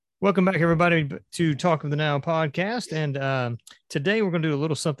Welcome back, everybody, to Talk of the Now podcast. And today we're going to do a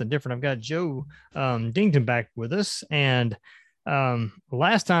little something different. I've got Joe Dington back with us. And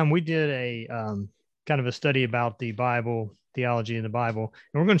last time we did a kind of a study about the Bible, theology in the Bible,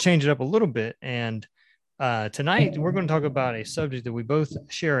 and we're going to change it up a little bit. And tonight we're going to talk about a subject that we both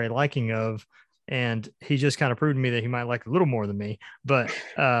share a liking of. And he just kind of proved to me that he might like a little more than me. But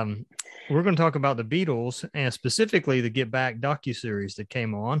we're going to talk about the Beatles and specifically the Get Back docuseries that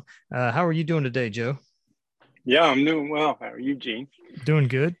came on. How are you doing today, Joe? Yeah, I'm doing well. How are you, Gene? Doing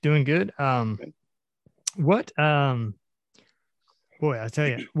good, doing good. What, boy, I tell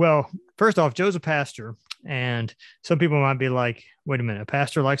you, well, first off, Joe's a pastor, and some people might be like, wait a minute, a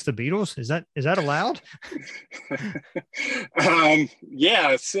pastor likes the Beatles? Is that allowed?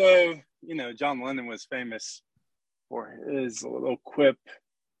 Yeah, so, John Lennon was famous for his little quip,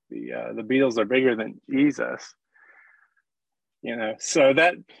 the Beatles are bigger than Jesus. So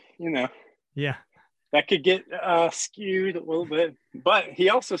that, Yeah. that could get skewed a little bit. But he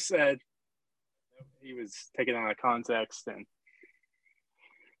also said he was taken out of context and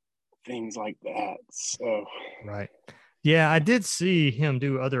things like that. So Right. Yeah, I did see him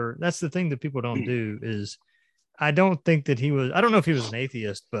do other. That's the thing that people don't do is I don't think that he was. I don't know if he was an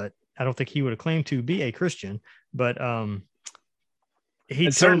atheist, but I don't think he would have claimed to be a Christian. But he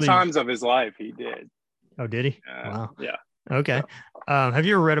at certain totally. times of his life, he did. Oh, did he? Wow. Yeah. Okay. Have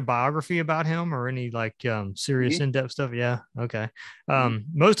you ever read a biography about him or any like serious Mm-hmm. in-depth stuff? Yeah. Okay. Mm-hmm.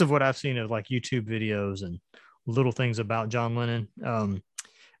 Most of what I've seen is like YouTube videos and little things about John Lennon.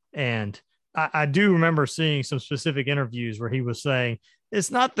 And I do remember seeing some specific interviews where he was saying, it's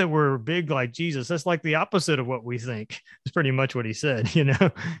not that we're big like Jesus. That's like the opposite of what we think. It's pretty much what he said. He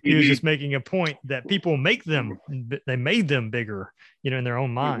was just making a point that people they made them bigger, in their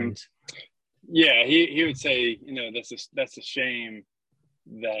own Mm-hmm. minds. Yeah, he would say, that's a shame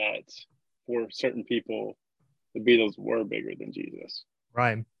that for certain people, the Beatles were bigger than Jesus.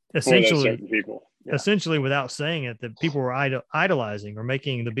 Right. For those certain people. Yeah. Essentially, without saying it, that people were idolizing or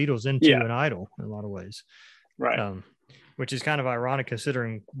making the Beatles into an idol in a lot of ways. Right. Which is kind of ironic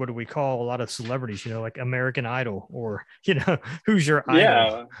considering what do we call a lot of celebrities, like American Idol or, who's your idol?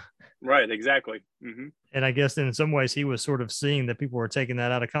 Yeah, right. Exactly. Mm-hmm. And I guess in some ways he was sort of seeing that people were taking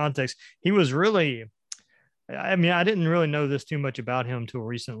that out of context. He was really, I mean, I didn't really know this too much about him till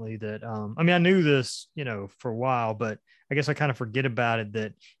recently that, I knew this, for a while, but I guess I kind of forget about it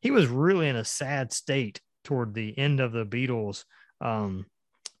that he was really in a sad state toward the end of the Beatles,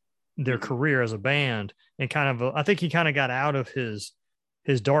 their career as a band and kind of, I think he kind of got out of his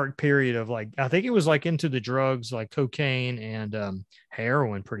dark period of like, I think it was like into the drugs, like cocaine and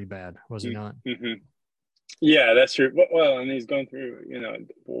heroin pretty bad. Was he not? Mm-hmm. Yeah, that's true. Well, and he's going through,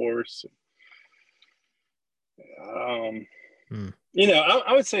 divorce. I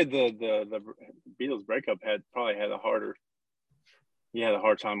would say the Beatles breakup he had a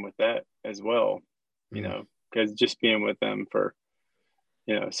hard time with that as well, because just being with them for,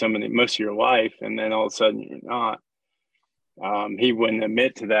 most of your life, and then all of a sudden you're not. He wouldn't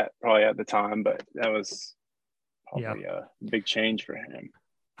admit to that probably at the time, but that was probably a big change for him.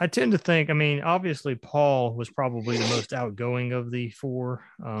 I tend to think, obviously Paul was probably the most outgoing of the four,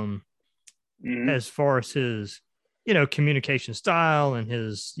 as far as his, communication style and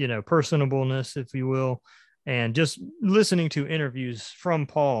his, personableness, if you will. And just listening to interviews from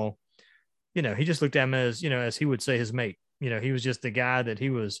Paul, he just looked at him as, as he would say, his mate. He was just the guy that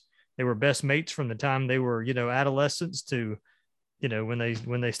they were best mates from the time they were, adolescents to,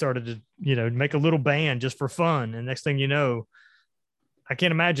 when they started to, make a little band just for fun. And next thing you know, I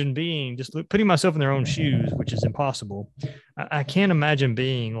can't imagine putting myself in their own shoes, which is impossible. I can't imagine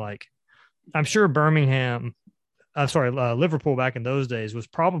being like, I'm sure Liverpool back in those days was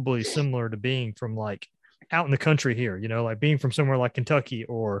probably similar to being from like out in the country here, like being from somewhere like Kentucky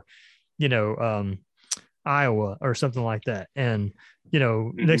or, Iowa or something like that. And,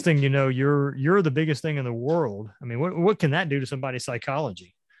 next thing you know, you're the biggest thing in the world. What can that do to somebody's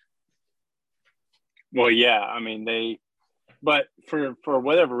psychology? Well, yeah, but for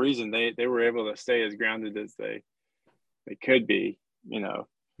whatever reason, they were able to stay as grounded as they could be,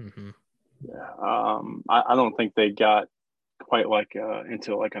 Mm-hmm. I don't think they got quite like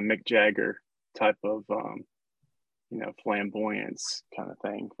into like a Mick Jagger type of flamboyance kind of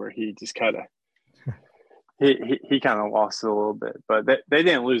thing where he just kind of he kind of lost it a little bit, but they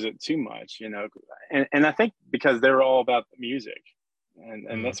didn't lose it too much, and I think because they were all about the music,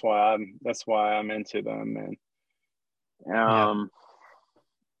 and that's why I'm into them. And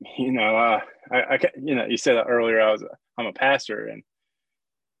you said that earlier, I'm a pastor, and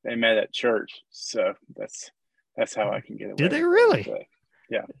they met at church, so that's how I can get away. Did they really?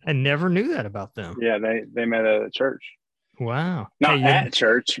 Yeah. I never knew that about them. Yeah, they met at a church. Wow. Not at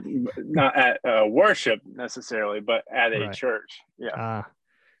church, not at worship necessarily, but at a church. Yeah.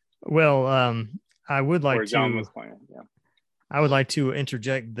 Well, I would like where John was playing. Yeah. I would like to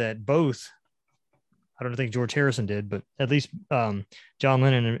interject that both, I don't think George Harrison did, but at least John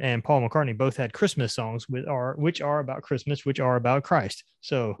Lennon and Paul McCartney both had Christmas songs which are about Christmas, which are about Christ.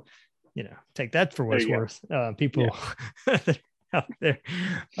 So, take that for what it's worth. People out there,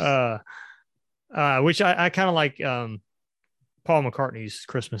 which I kind of like Paul McCartney's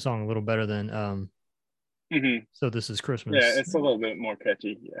Christmas song a little better than So This Is Christmas. Yeah, it's a little bit more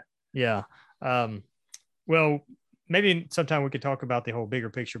catchy. Yeah. Well, maybe sometime we could talk about the whole bigger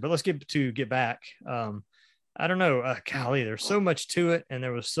picture, but let's get back. I don't know. Golly, there's so much to it. And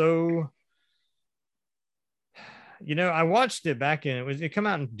there was I watched it back it come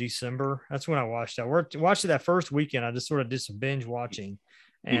out in December. That's when I watched it. I watched it that first weekend. I just sort of did some binge watching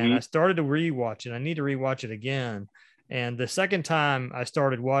and I started to rewatch it. I need to rewatch it again. And the second time I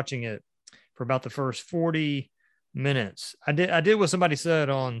started watching it for about the first 40 minutes, I did what somebody said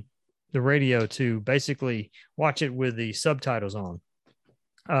on the radio to basically watch it with the subtitles on.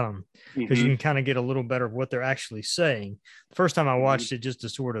 Because you can kind of get a little better of what they're actually saying. The first time I watched it just to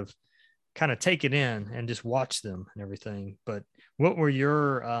sort of kind of take it in and just watch them and everything. But what were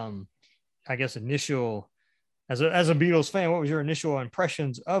your, I guess, initial, as a Beatles fan, what was your initial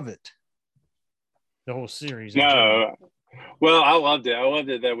impressions of it? The whole series. No, well, I loved it. I loved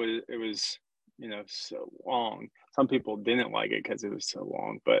it. It was, so long. Some people didn't like it because it was so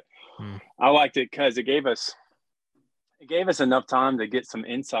long, but I liked it because it gave us enough time to get some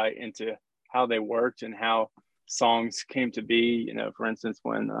insight into how they worked and how songs came to be. For instance,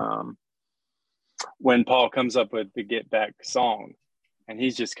 when Paul comes up with the Get Back song and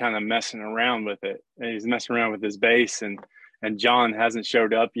he's just kind of messing around with it, and he's messing around with his bass and John hasn't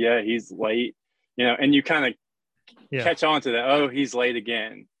showed up yet. He's late, and you kind of catch on to that. Oh, he's late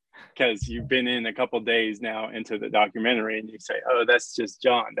again. Because you've been in a couple of days now into the documentary and you say, oh, that's just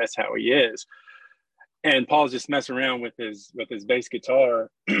John. That's how he is. And Paul's just messing around with his bass guitar.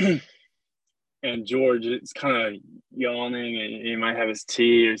 And George is kind of yawning and he might have his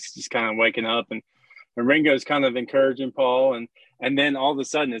tea or he's just kind of waking up. And Ringo's kind of encouraging Paul. And then all of a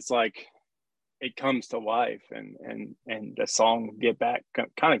sudden it's like it comes to life and the song Get Back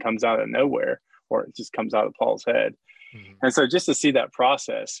kind of comes out of nowhere, or it just comes out of Paul's head. And so just to see that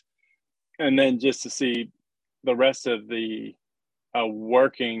process, and then just to see the rest of the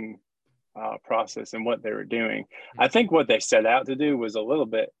working process and what they were doing. I think what they set out to do was a little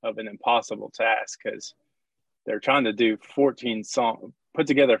bit of an impossible task because they're trying to do put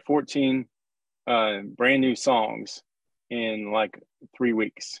together 14 brand new songs in like 3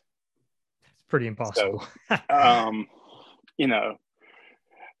 weeks. It's pretty impossible. So,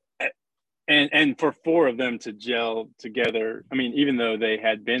 And for 4 of them to gel together, I mean, even though they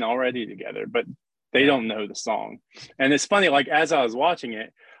had been already together, but they don't know the song. And it's funny, like as I was watching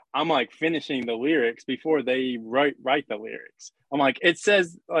it, I'm like finishing the lyrics before they write the lyrics. I'm like, it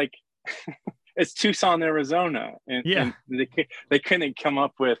says like it's Tucson, Arizona, and they couldn't come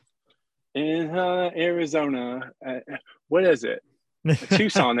up with in Arizona. What is it?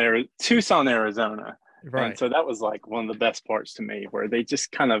 Tucson, Arizona. Right. And so that was like one of the best parts to me, where they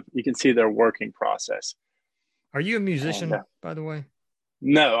just kind of, you can see their working process. Are you a musician, by the way?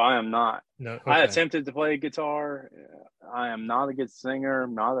 No, I am not. No, okay. I attempted to play guitar. I am not a good singer.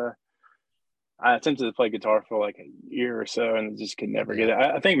 I attempted to play guitar for like a year or so and just could never get it.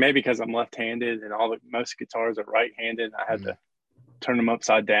 I think maybe because I'm left-handed and most guitars are right-handed. I had to turn them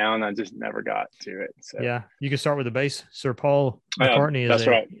upside down. I just never got to it. So yeah, you can start with the bass. Sir Paul McCartney is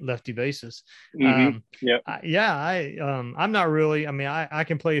a lefty bassist. I'm not really. I mean, I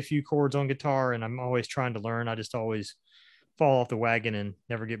can play a few chords on guitar, and I'm always trying to learn. I just always fall off the wagon and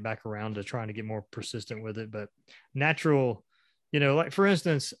never get back around to trying to get more persistent with it. But natural, like for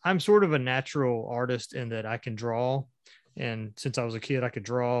instance, I'm sort of a natural artist in that I can draw, and since I was a kid, I could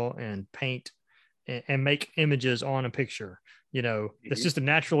draw and paint and make images on a picture. It's just a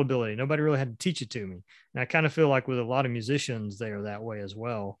natural ability. Nobody really had to teach it to me. And I kind of feel like with a lot of musicians, they are that way as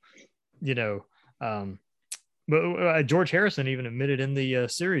well, but George Harrison even admitted in the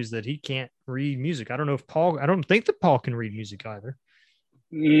series that he can't read music. I don't think that Paul can read music either.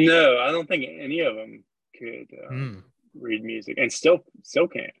 No, I don't think any of them could read music and still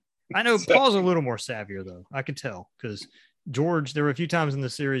can't. I know Paul's a little more savvier though. I could tell because George, there were a few times in the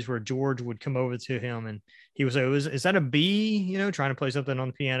series where George would come over to him and he would say, is that a B, trying to play something on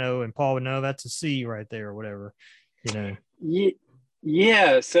the piano, and Paul would know that's a C right there or whatever,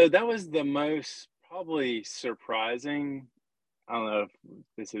 Yeah. So that was the most probably surprising I don't know if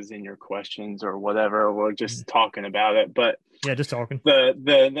this is in your questions or whatever. We're just talking about it, but yeah, just talking.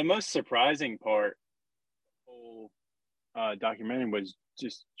 The most surprising part of the whole documentary was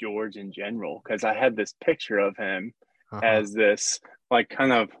just George in general, because I had this picture of him as this like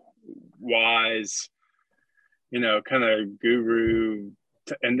kind of wise, kind of guru,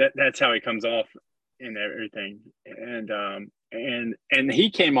 and that's how he comes off in everything. And he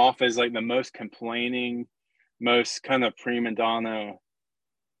came off as like the most complaining, most kind of prima donna.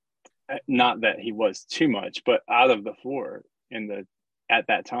 Not that he was too much, but out of the four at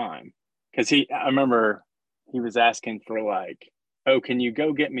that time, because I remember he was asking for like, oh, can you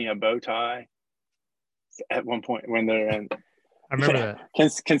go get me a bow tie? At one point when they're in, I remember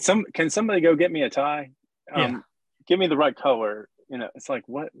that. Can somebody go get me a tie? Give me the right color. It's like,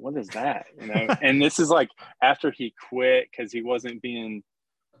 what is that? And this is like after he quit because he wasn't being,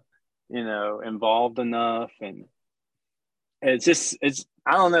 involved enough. And it's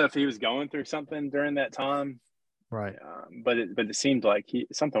I don't know if he was going through something during that time. Right. But it seemed like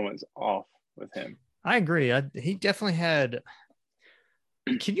something was off with him. I agree. He definitely had.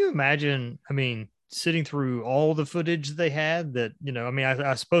 Can you imagine? I mean, sitting through all the footage they had that,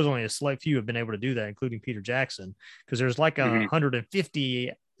 I suppose only a select few have been able to do that, including Peter Jackson, because there's like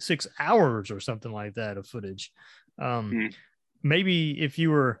 156 hours or something like that of footage. Maybe if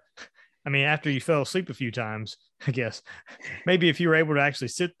you were, after you fell asleep a few times, I guess, maybe if you were able to actually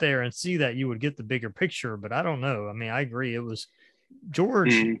sit there and see that, you would get the bigger picture, but I don't know. I agree. It was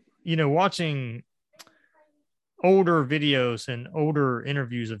George, watching older videos and older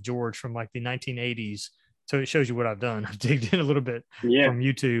interviews of George from like the 1980s. So it shows you what I've done. I've digged in a little bit from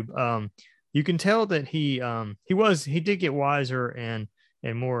YouTube. You can tell that he did get wiser and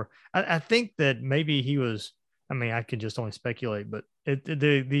more. I think that maybe he was, I could just only speculate, but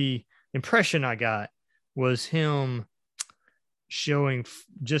the impression I got was him showing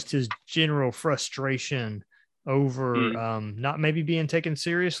just his general frustration over not maybe being taken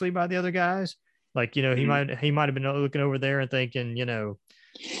seriously by the other guys. Like, he might have been looking over there and thinking, y'all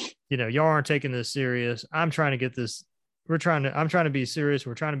aren't taking this serious. I'm trying to get this. I'm trying to be serious.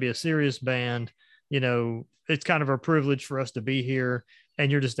 We're trying to be a serious band. It's kind of a privilege for us to be here. And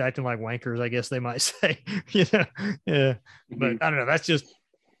you're just acting like wankers, I guess they might say, yeah. But I don't know. That's just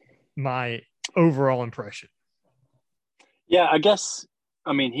my overall impression. Yeah, I guess,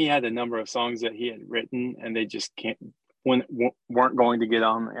 he had a number of songs that he had written and they just weren't going to get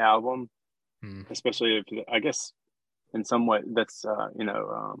on the album. Especially if, I guess, in some way that's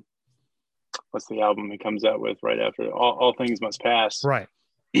what's the album he comes out with right after All Things Must Pass, right?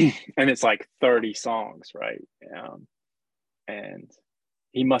 And it's like 30 songs, right? And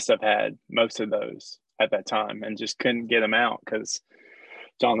he must have had most of those at that time and just couldn't get them out because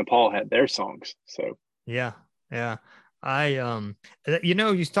John and Paul had their songs. So yeah. I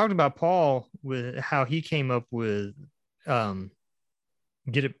you talked about Paul with how he came up with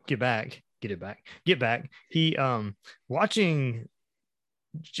Get Back. He watching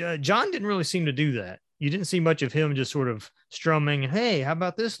John didn't really seem to do that. You didn't see much of him just sort of strumming, hey, how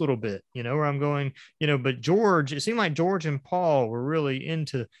about this little bit, where I'm going, but George, it seemed like George and Paul were really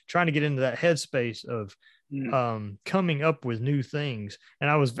into trying to get into that headspace of coming up with new things. And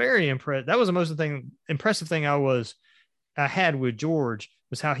I was very impressed. That was the most impressive thing I had with George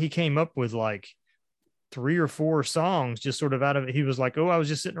was how he came up with like 3 or 4 songs just sort of out of it. He was like, oh, I was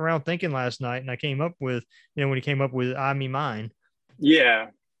just sitting around thinking last night and I came up with, when he came up with I Me Mine. Yeah.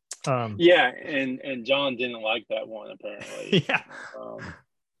 And John didn't like that one apparently. Yeah.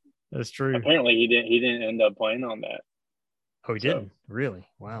 That's true. Apparently he didn't end up playing on that. Oh, he didn't? Really?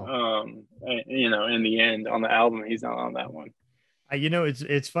 Wow. In the end on the album, he's not on that one.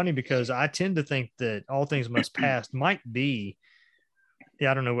 It's funny because I tend to think that All Things Must Pass might be,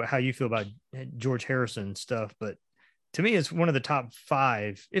 I don't know how you feel about George Harrison stuff, but to me, it's one of the top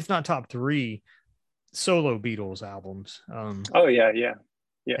 5, if not top 3 solo Beatles albums. And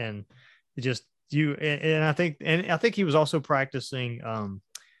it just and I think he was also practicing.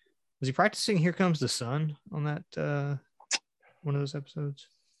 Was he practicing "Here Comes the Sun" on that one of those episodes?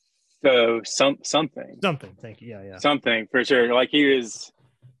 So something. Thank you. Yeah. Something for sure. Like he was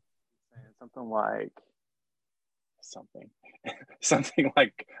saying something like something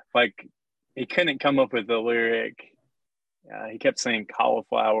like he couldn't come up with the lyric. He kept saying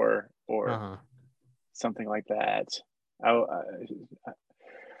cauliflower or something like that.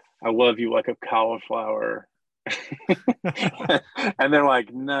 I love you like a cauliflower. And they're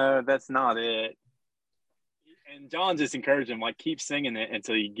like, no, that's not it. And John just encouraged him, like, keep singing it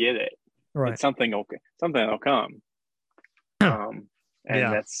until you get it. Right. And something will come. And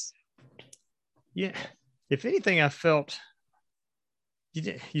that's. Yeah. If anything, I felt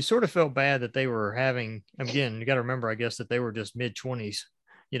you sort of felt bad that they were having, again, you got to remember, I guess, that they were just mid-20s,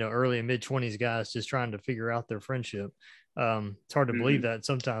 early and mid-20s guys just trying to figure out their friendship. It's hard to believe that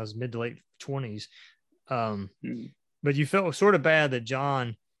sometimes mid to late 20s. But you felt sort of bad that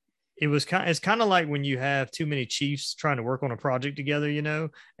John, it's kind of like when you have too many chiefs trying to work on a project together,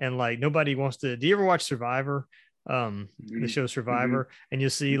 and like nobody wants to. Do you ever watch Survivor? The show Survivor, and you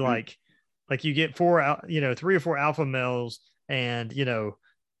see like you get 3 or 4 alpha males, and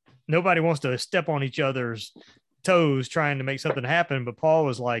nobody wants to step on each other's toes trying to make something happen. But Paul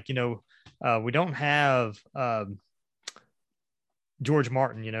was like, we don't have George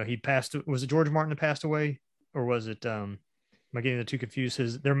Martin. He passed. Was it George Martin that passed away, or was it? Am I getting the two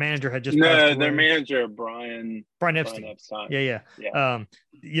confused? Their manager had just passed away. Their manager Brian Epstein. Yeah.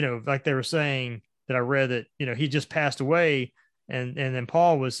 Like they were saying that I read that he just passed away, and then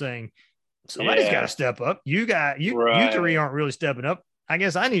Paul was saying somebody's got to step up. You three aren't really stepping up. I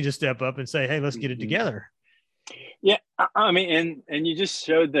guess I need to step up and say, hey, let's get it together. Yeah, I mean, and you just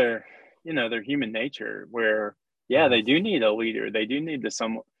showed their human nature where they do need a leader. They do need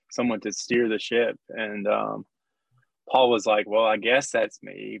someone to steer the ship. And Paul was like, well, I guess that's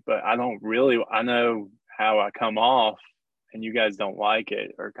me, but I know how I come off, and you guys don't like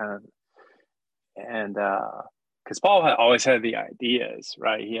it, or kind of. And because Paul always had the ideas,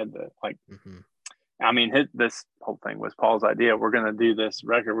 right? He had the I mean, this whole thing was Paul's idea. We're going to do this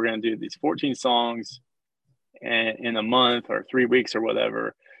record. We're going to do these 14 songs in a month or 3 weeks or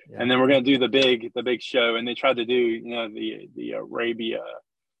whatever. Yeah. And then we're going to do the big show. And they tried to do, the Arabia,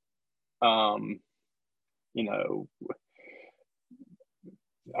 I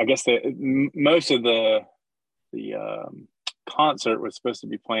guess most of the concert was supposed to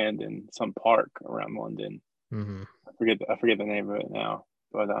be planned in some park around London. I forget the name of it now,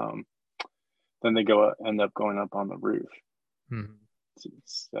 but then they end up going up on the roof.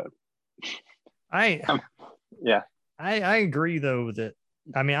 So I agree though that,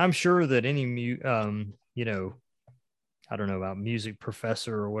 I mean, I'm sure that any I don't know about music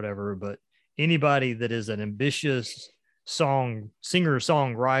professor or whatever, but anybody that is an ambitious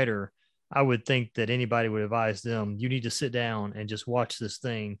singer-songwriter, I would think that anybody would advise them, you need to sit down and just watch this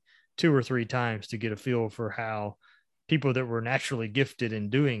thing 2 or 3 times to get a feel for how people that were naturally gifted in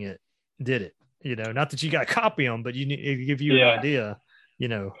doing it did it. Not that you got to copy them, but it give you an idea,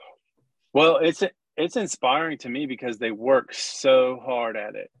 Well, it's inspiring to me because they work so hard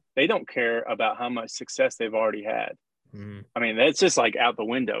at it. They don't care about how much success they've already had. I mean, that's just like out the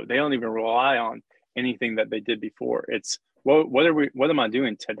window. They don't even rely on anything that they did before. It's what am I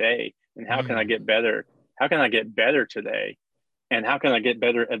doing today, and how can I get better? How can I get better today? And how can I get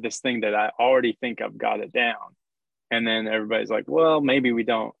better at this thing that I already think I've got it down? And then everybody's like, well, maybe we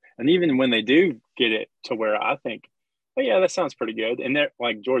don't. And even when they do get it to where I think, oh yeah, that sounds pretty good. And they're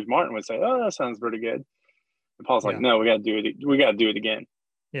like, George Martin would say, oh, that sounds pretty good. And Paul's like, no, we got to do it. We got to do it again.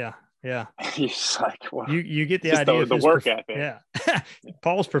 Yeah. Yeah. He's like, well, you get the idea. The work ethic. Yeah.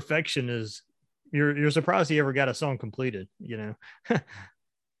 Paul's perfection is, you're surprised he ever got a song completed, It's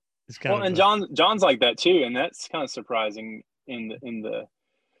kind and John's like that too. And that's kind of surprising in the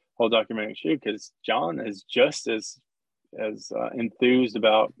whole documentary too, because John is just as enthused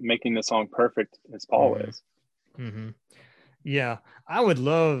about making the song perfect as Paul is. Yeah, I would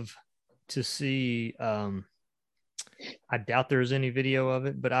love to see. I doubt there's any video of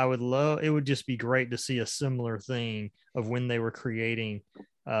it, but it would just be great to see a similar thing of when they were creating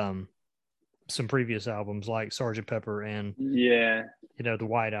some previous albums like Sgt. Pepper and the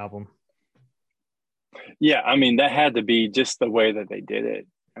White Album. Yeah, I mean, that had to be just the way that they did it.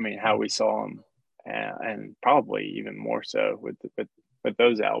 I mean, how we saw them, and probably even more so with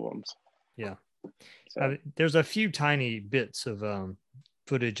those albums. Yeah. So. There's a few tiny bits of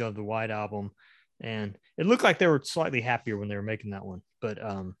footage of the White Album, and it looked like they were slightly happier when they were making that one. But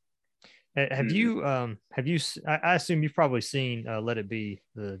have you I assume you've probably seen Let It Be,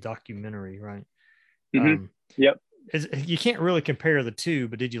 the documentary, right? Yep. You can't really compare the two,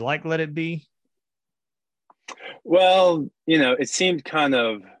 but did you like Let It Be? Well, it seemed kind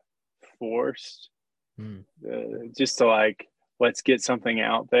of forced, just to like, let's get something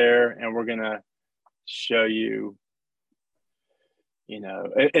out there and we're gonna show you.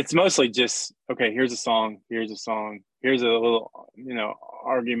 It's mostly just, okay, here's a song, here's a little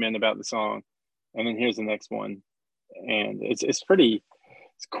argument about the song, and then here's the next one, and it's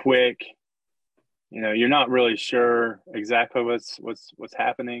quick. You're not really sure exactly what's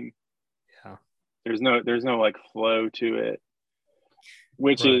happening. Yeah, there's no like flow to it,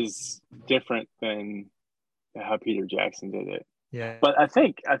 which is different than how Peter Jackson did it. Yeah, but I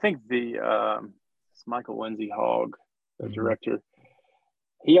think the Michael Lindsay Hogg, the director,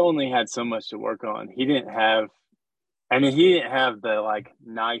 he only had so much to work on. He didn't have, I mean, he didn't have the like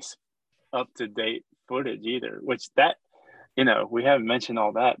nice up to date footage either, which that, we haven't mentioned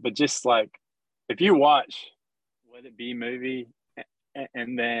all that, but just like if you watch Let It Be movie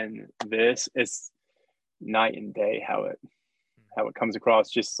and then this, it's night and day how it comes across,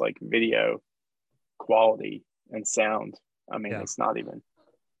 just like video quality and sound. I mean, Yeah. it's not even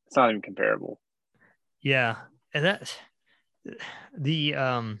comparable. Yeah. And that the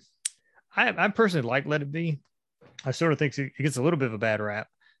I personally like Let It Be. I sort of think it gets a little bit of a bad rap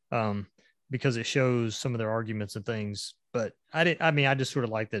because it shows some of their arguments and things. But I just sort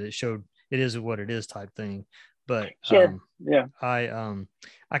of like that it showed it is what it is type thing. But Sure. Yeah.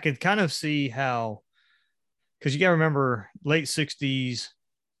 I could kind of see how, because you got to remember late 60s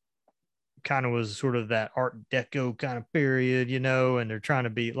kind of was sort of that art deco kind of period, and they're trying to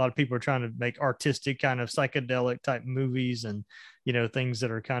be, a lot of people are trying to make artistic kind of psychedelic type movies and, things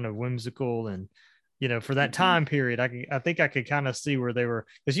that are kind of whimsical. And, for that time period, I think I could kind of see where they were,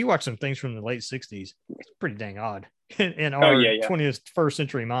 because you watch some things from the late 60s, it's pretty dang odd in our 21st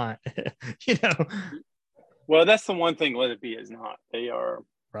century mind, Well, that's the one thing Let It Be is not. They are,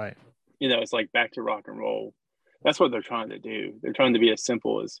 right. It's like Back to Rock and Roll. That's what they're trying to do. They're trying to be as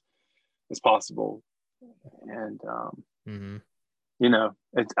simple as possible. And,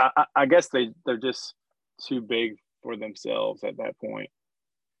 it's, I guess they're just too big for themselves at that point.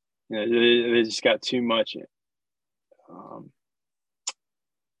 They just got too much,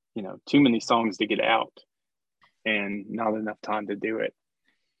 too many songs to get out and not enough time to do it.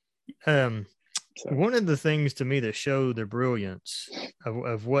 So. One of the things to me that showed their brilliance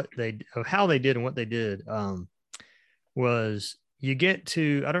of how they did and what they did was you get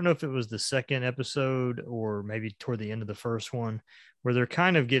to, I don't know if it was the second episode or maybe toward the end of the first one, where they're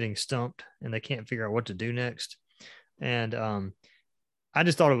kind of getting stumped and they can't figure out what to do next. And I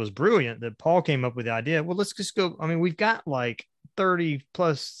just thought it was brilliant that Paul came up with the idea. Well, let's just go. I mean, we've got like 30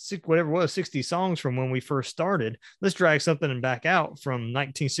 plus whatever it was, 60 songs from when we first started. Let's drag something back out from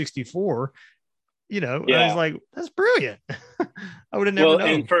 1964. I was like, that's brilliant. I would have never known.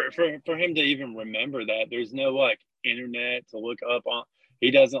 And for him to even remember that, there's no like internet to look up on. He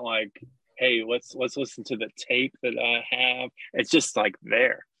doesn't like, hey, let's listen to the tape that I have. It's just like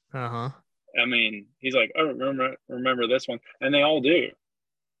there. I mean, he's like, oh, remember this one, and they all do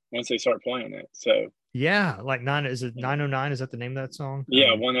once they start playing it. So yeah, like 909? Is that the name of that song?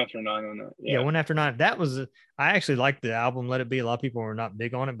 Yeah, One After 909. Yeah, One After Nine. That was I actually liked the album Let It Be. A lot of people were not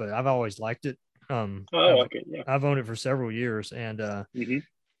big on it, but I've always liked it. I like it. Yeah, I've owned it for several years, and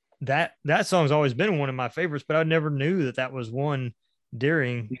that song's always been one of my favorites. But I never knew that was one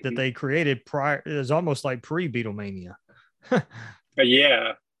during that they created prior. It was almost like pre-Beatlemania.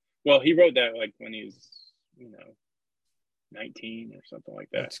 Yeah, well, he wrote that like when he was 19 or something like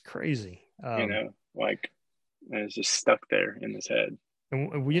that. That's crazy. Like it's just stuck there in his head.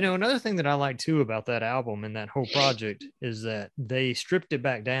 And another thing that I like too about that album and that whole project is that they stripped it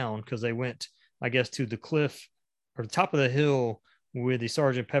back down because they went, I guess, to the cliff or the top of the hill with the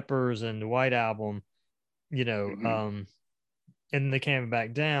Sgt. Pepper's and the White Album, and they came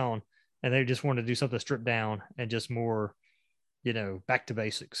back down and they just wanted to do something stripped down and just more, back to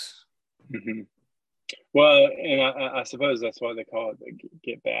basics. Mm-hmm. Well, and I suppose that's why they call it the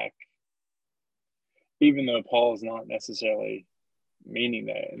Get Back, even though Paul's not necessarily meaning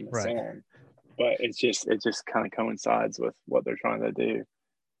that in the song, but it just kind of coincides with what they're trying to do.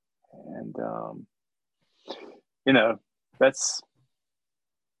 And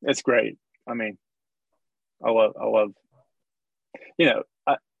it's great. I mean, I love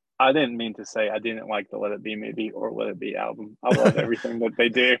I didn't mean to say I didn't like the Let It Be movie or Let It Be album. I love everything that they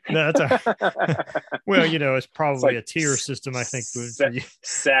do. No, that's well, it's probably like a tier system, I think. Yeah,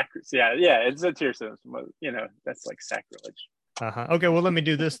 it's a tier system. That's like sacrilege. Okay, well, let me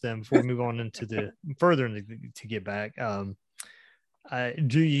do this then before we move on into the further to Get Back.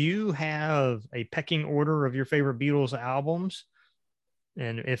 Do you have a pecking order of your favorite Beatles albums?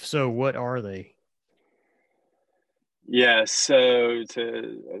 And if so, what are they? Yeah, so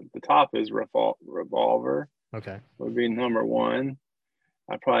the top is Revolver. Okay. Would be number one.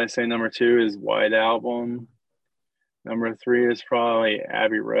 I'd probably say number two is White Album. Number three is probably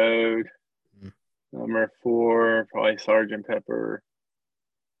Abbey Road. Number four, probably Sgt. Pepper.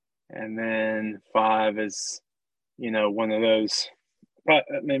 And then five is, one of those,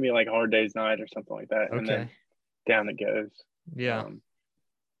 maybe like Hard Day's Night or something like that. Okay. And then down it goes. Yeah.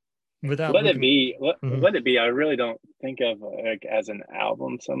 Let It Be. Let It Be. I really don't think of like as an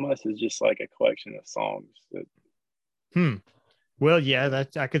album so much as just like a collection of songs. Well, yeah,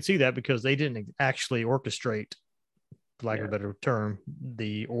 I could see that because they didn't actually orchestrate lack of a better term,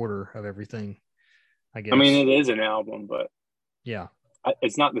 the order of everything, I guess. I mean, it is an album, but yeah,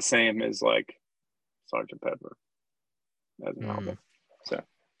 it's not the same as like Sergeant Pepper as an album. So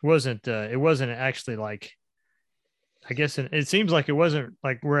it wasn't actually like, I guess it seems like it wasn't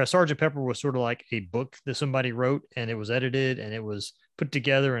like, whereas Sergeant Pepper was sort of like a book that somebody wrote and it was edited and it was put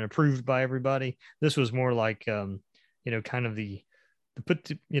together and approved by everybody. This was more like, kind of the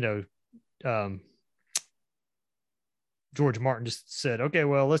George Martin just said, okay,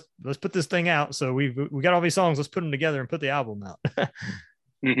 well, let's put this thing out. So we got all these songs. Let's put them together and put the album out.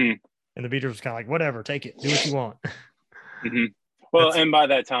 mm-hmm. And the Beatles was kind of like, whatever, take it, do what you want. Mm-hmm. Well, and by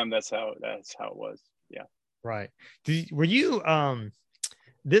that time, that's how it was. Yeah. Right. Were you,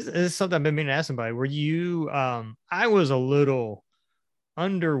 this is something I've been meaning to ask somebody. Were you, I was a little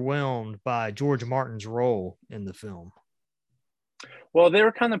underwhelmed by George Martin's role in the film. Well, they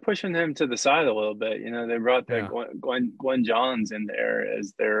were kind of pushing him to the side a little bit. You know, they brought Glenn Johns in there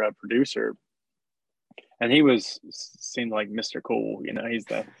as their producer, and he seemed like Mr. Cool. You know, he's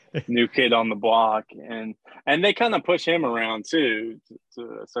the new kid on the block, and they kind of push him around too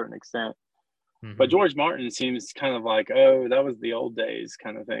to a certain extent. Mm-hmm. But George Martin seems kind of like, oh, that was the old days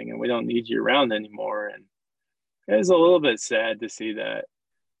kind of thing, and we don't need you around anymore. And it was a little bit sad to see that.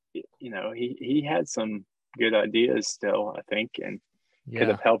 You know, he had some good ideas still, I think, and could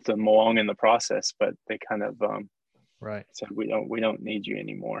have helped them along in the process, but they kind of said we don't need you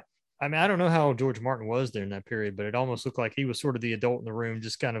anymore. I mean, I don't know how George Martin was there in that period, but it almost looked like he was sort of the adult in the room,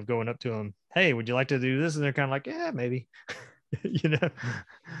 just kind of going up to him, hey, would you like to do this? And they're kind of like, yeah, maybe. You know.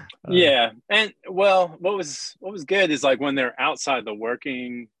 Yeah. And well, what was good is like when they're outside the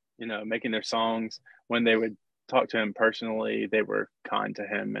working, you know, making their songs, when they would talk to him personally, they were kind to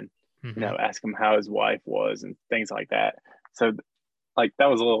him and you know, ask him how his wife was and things like that. So like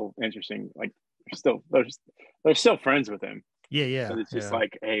that was a little interesting. Like they're still friends with him. Yeah. So it's just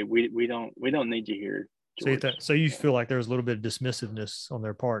like, hey, we don't need you here, George. So you feel like there was a little bit of dismissiveness on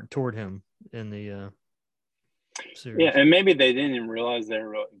their part toward him in the series. Yeah, and maybe they didn't even realize they were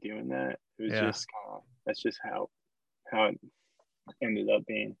really doing that. It was just kind of, that's just how it ended up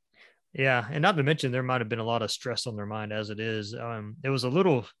being. Yeah, and not to mention there might have been a lot of stress on their mind as it is. It was a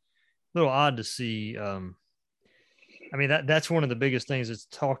little odd to see. I mean, that's one of the biggest things that's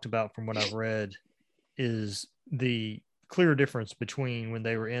talked about from what I've read is the clear difference between when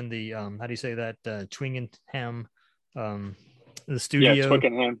they were in the how do you say that, Twickenham, the studio. Yeah,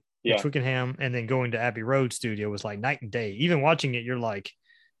 Twickenham. Yeah, Twickenham, and then going to Abbey Road studio was like night and day. Even watching it, you're like,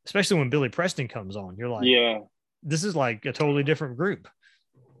 especially when Billy Preston comes on, you're like, yeah, this is like a totally different group.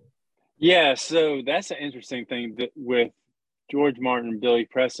 Yeah, so that's an interesting thing that with George Martin and Billy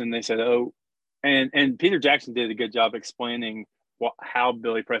Preston, they said, oh, and Peter Jackson did a good job explaining how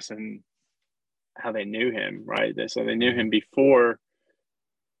Billy Preston, how they knew him, right? So they knew him before.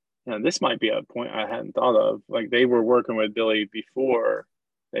 You know, this might be a point I hadn't thought of. Like they were working with Billy before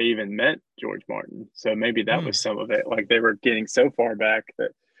they even met George Martin. So maybe that was some of it. Like they were getting so far back that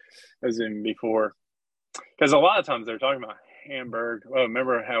it was even before. Because a lot of times they're talking about Hamburg. Oh,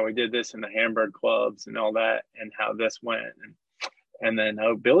 remember how we did this in the Hamburg clubs and all that, and how this went, and then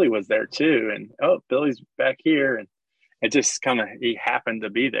Billy was there too, and Billy's back here, and it just kind of he happened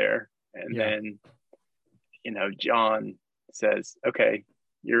to be there, and then you know John says, "Okay,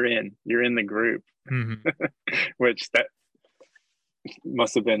 you're in the group," which that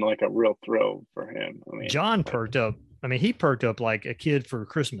must have been like a real thrill for him. I mean, John perked up. I mean, he perked up like a kid for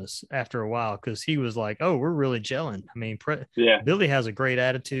Christmas after a while because he was like, oh, we're really gelling. I mean, Billy has a great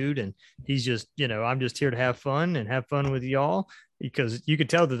attitude and he's just, you know, I'm just here to have fun with y'all, because you could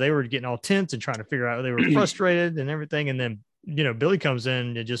tell that they were getting all tense and trying to figure out, they were frustrated and everything. And then, you know, Billy comes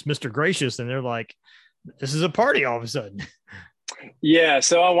in and just Mr. Gracious and they're like, this is a party all of a sudden. Yeah.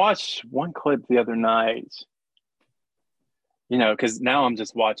 So I watched one clip the other night. You know, because now I'm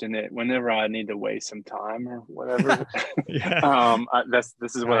just watching it whenever I need to waste some time or whatever.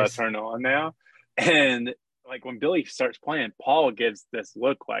 This is what I turn on now. And like when Billy starts playing, Paul gives this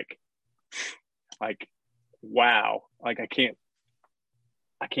look like, wow, like I can't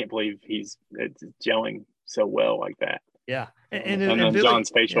believe it's gelling so well like that. Yeah, and then Billy, John's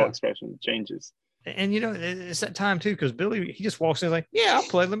facial expression changes. And you know, it's that time too, because Billy, he just walks in like, yeah, I'll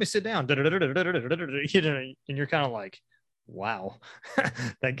play. Let me sit down. You know, and you're kind of like, wow,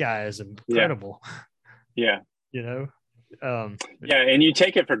 that guy is incredible. Yeah. You know, yeah. And you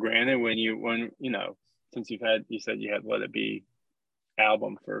take it for granted when you know, since you said you had Let It Be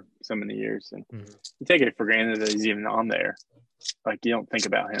album for so many years, and you take it for granted that he's even on there. Like you don't think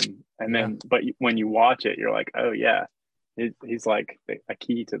about him. And then, but when you watch it, you're like, oh yeah, he's like a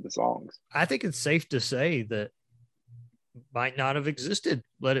key to the songs. I think it's safe to say that might not have existed.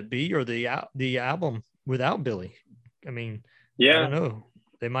 Let It Be or the album without Billy. I mean, I don't Yeah, know.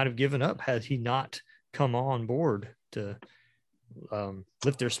 They might have given up had he not come on board to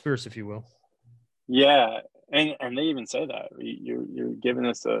lift their spirits, if you will. yeah, and they even say that you're you're giving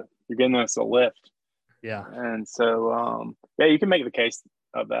us a lift, Yeah, and so yeah, you can make the case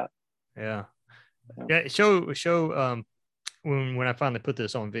of that. yeah, Yeah. yeah. Show when I finally put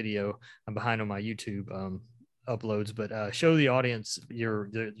this on video. I'm behind on my YouTube uploads, but show the audience your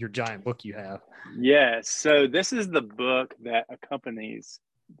giant book you have. Yeah, so this is the book that accompanies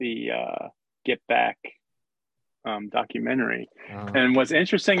the Get Back documentary. Uh, And what's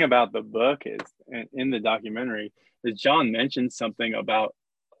interesting about the book is in the documentary is John mentioned something about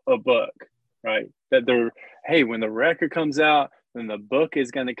a book, right? That they're, hey, when the record comes out, then the book is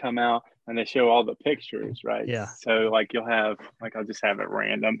going to come out, and they show all the pictures, right? yeah, So like you'll have like I'll just have it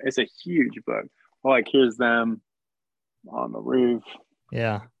random. It's a huge book. Like here's them on the roof,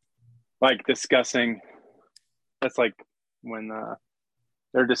 yeah. like discussing. That's like when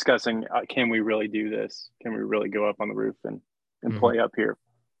they're discussing, can we really do this? Can we really go up on the roof and Mm-hmm. play up here?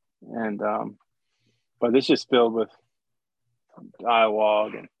 And but it's just filled with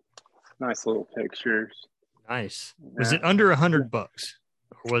dialogue and nice little pictures. Nice. Yeah. Was it under $100, or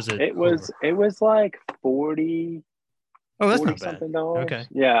was it over? It was like 40 Oh, that's 40 not bad. something dollars. Okay.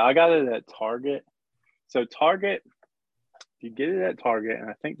 Yeah, I got it at Target. So Target, if you get it at Target, and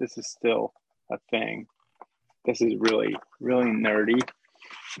I think this is still a thing. This is really really nerdy.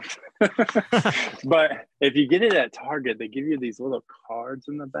 But if you get it at Target, they give you these little cards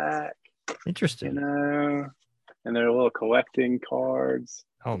in the back, Interesting. And they're little collecting cards.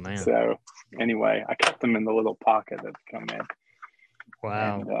 Oh man. So anyway, I kept them in the little pocket that come in.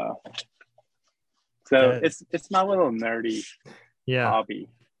 Wow. And, so it's my little nerdy hobby.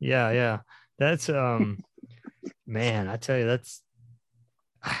 Yeah. That's man, I tell you, that's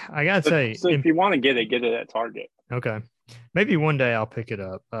I gotta say. So if you want to get it at Target. Okay. Maybe one day I'll pick it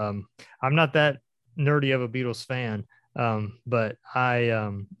up. I'm not that nerdy of a Beatles fan, but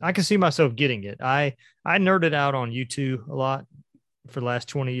I can see myself getting it. I nerded out on U2 a lot for the last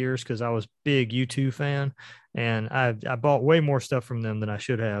 20 years because I was big U2 fan, and I bought way more stuff from them than I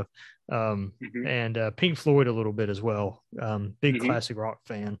should have. And Pink Floyd a little bit as well. Big classic rock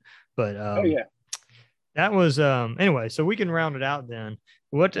fan, but oh yeah. That was anyway, so we can round it out then.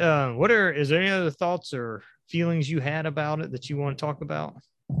 Is there any other thoughts or feelings you had about it that you want to talk about?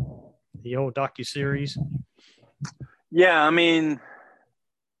 The old docuseries? Yeah, I mean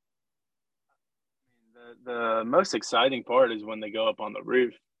the most exciting part is when they go up on the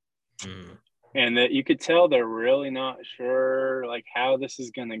roof. And that you could tell they're really not sure like how this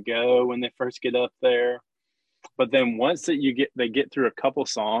is going to go when they first get up there. But then once that they get through a couple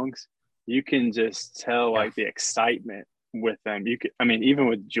songs, you can just tell like the excitement with them. Even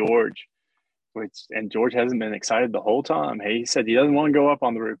with George, and George hasn't been excited the whole time. He said he doesn't want to go up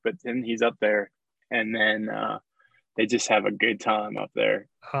on the roof, but then he's up there, and then they just have a good time up there.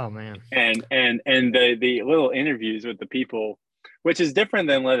 Oh man! And the little interviews with the people, which is different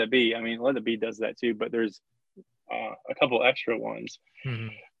than Let It Be. I mean, Let It Be does that too, but there's a couple extra ones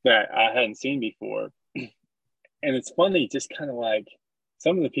that I hadn't seen before. And it's funny, just kind of like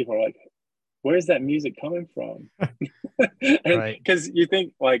some of the people are like, where's that music coming from? Because you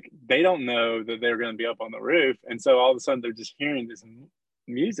think like they don't know that they're going to be up on the roof. And so all of a sudden they're just hearing this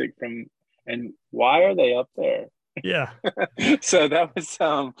music and why are they up there? Yeah. So that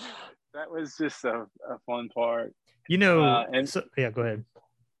was just a fun part. Go ahead.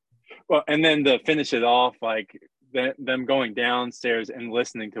 Well, and then to finish it off, like them going downstairs and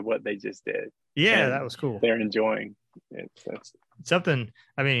listening to what they just did. Yeah, that was cool. They're enjoying it. So. Something,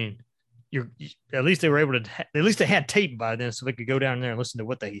 I mean, at least they were able to, at least they had tape by then so they could go down there and listen to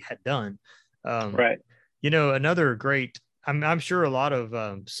what they had done. Right. Another great, I'm sure a lot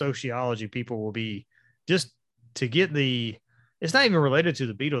of sociology people will be just to get it's not even related to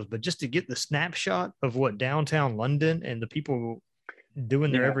the Beatles, but just to get the snapshot of what downtown London and the people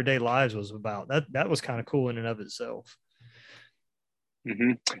doing their everyday lives was about. That was kind of cool in and of itself.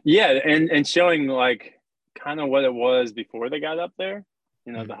 Yeah. And showing like kind of what it was before they got up there,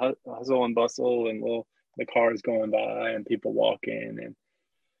 the hustle and bustle and the cars going by and people walking and,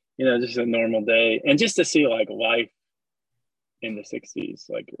 just a normal day. And just to see like life in the 60s,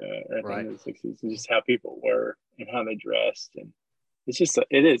 like at the end of the 60s, and just how people were and how they dressed. And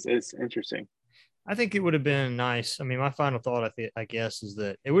it's interesting. I think it would have been nice. I mean, my final thought, I guess, is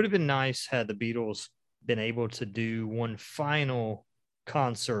that it would have been nice had the Beatles been able to do one final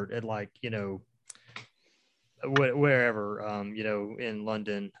concert at wherever, in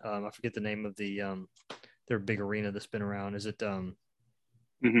London. I forget the name of the their big arena that's been around. Is it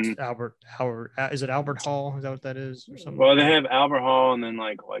Mm-hmm. Albert? Is it Albert Hall? Is that what that is, or something? Well, like they that? have Albert Hall and then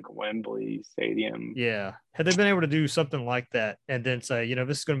like Wembley Stadium. Yeah. Had they been able to do something like that and then say,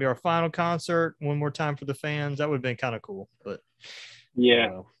 this is going to be our final concert, one more time for the fans, that would have been kind of cool. But Yeah.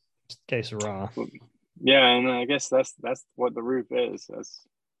 well, case of raw. Yeah, and I guess that's what the roof is. That's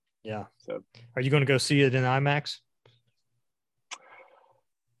yeah. So, are you going to go see it in IMAX?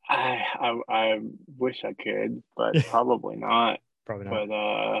 I wish I could, but probably not. Probably not.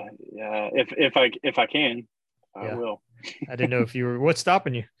 But yeah, if I can, I will. I didn't know if you were. What's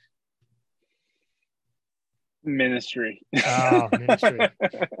stopping you? Ministry. Oh, ministry.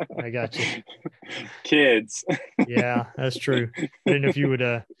 I got you. Kids. Yeah, that's true. I didn't know if you would.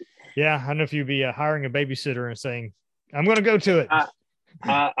 I don't know if you'd be hiring a babysitter and saying, "I'm going to go to it."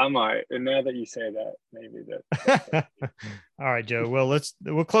 I might. And now that you say that, maybe that. All right, Joe. Well,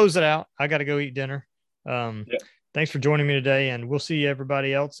 we'll close it out. I got to go eat dinner. Thanks for joining me today, and we'll see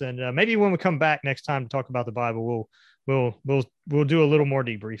everybody else. And maybe when we come back next time to talk about the Bible, we'll do a little more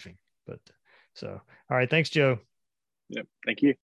debriefing. But all right. Thanks, Joe. Yep. Thank you.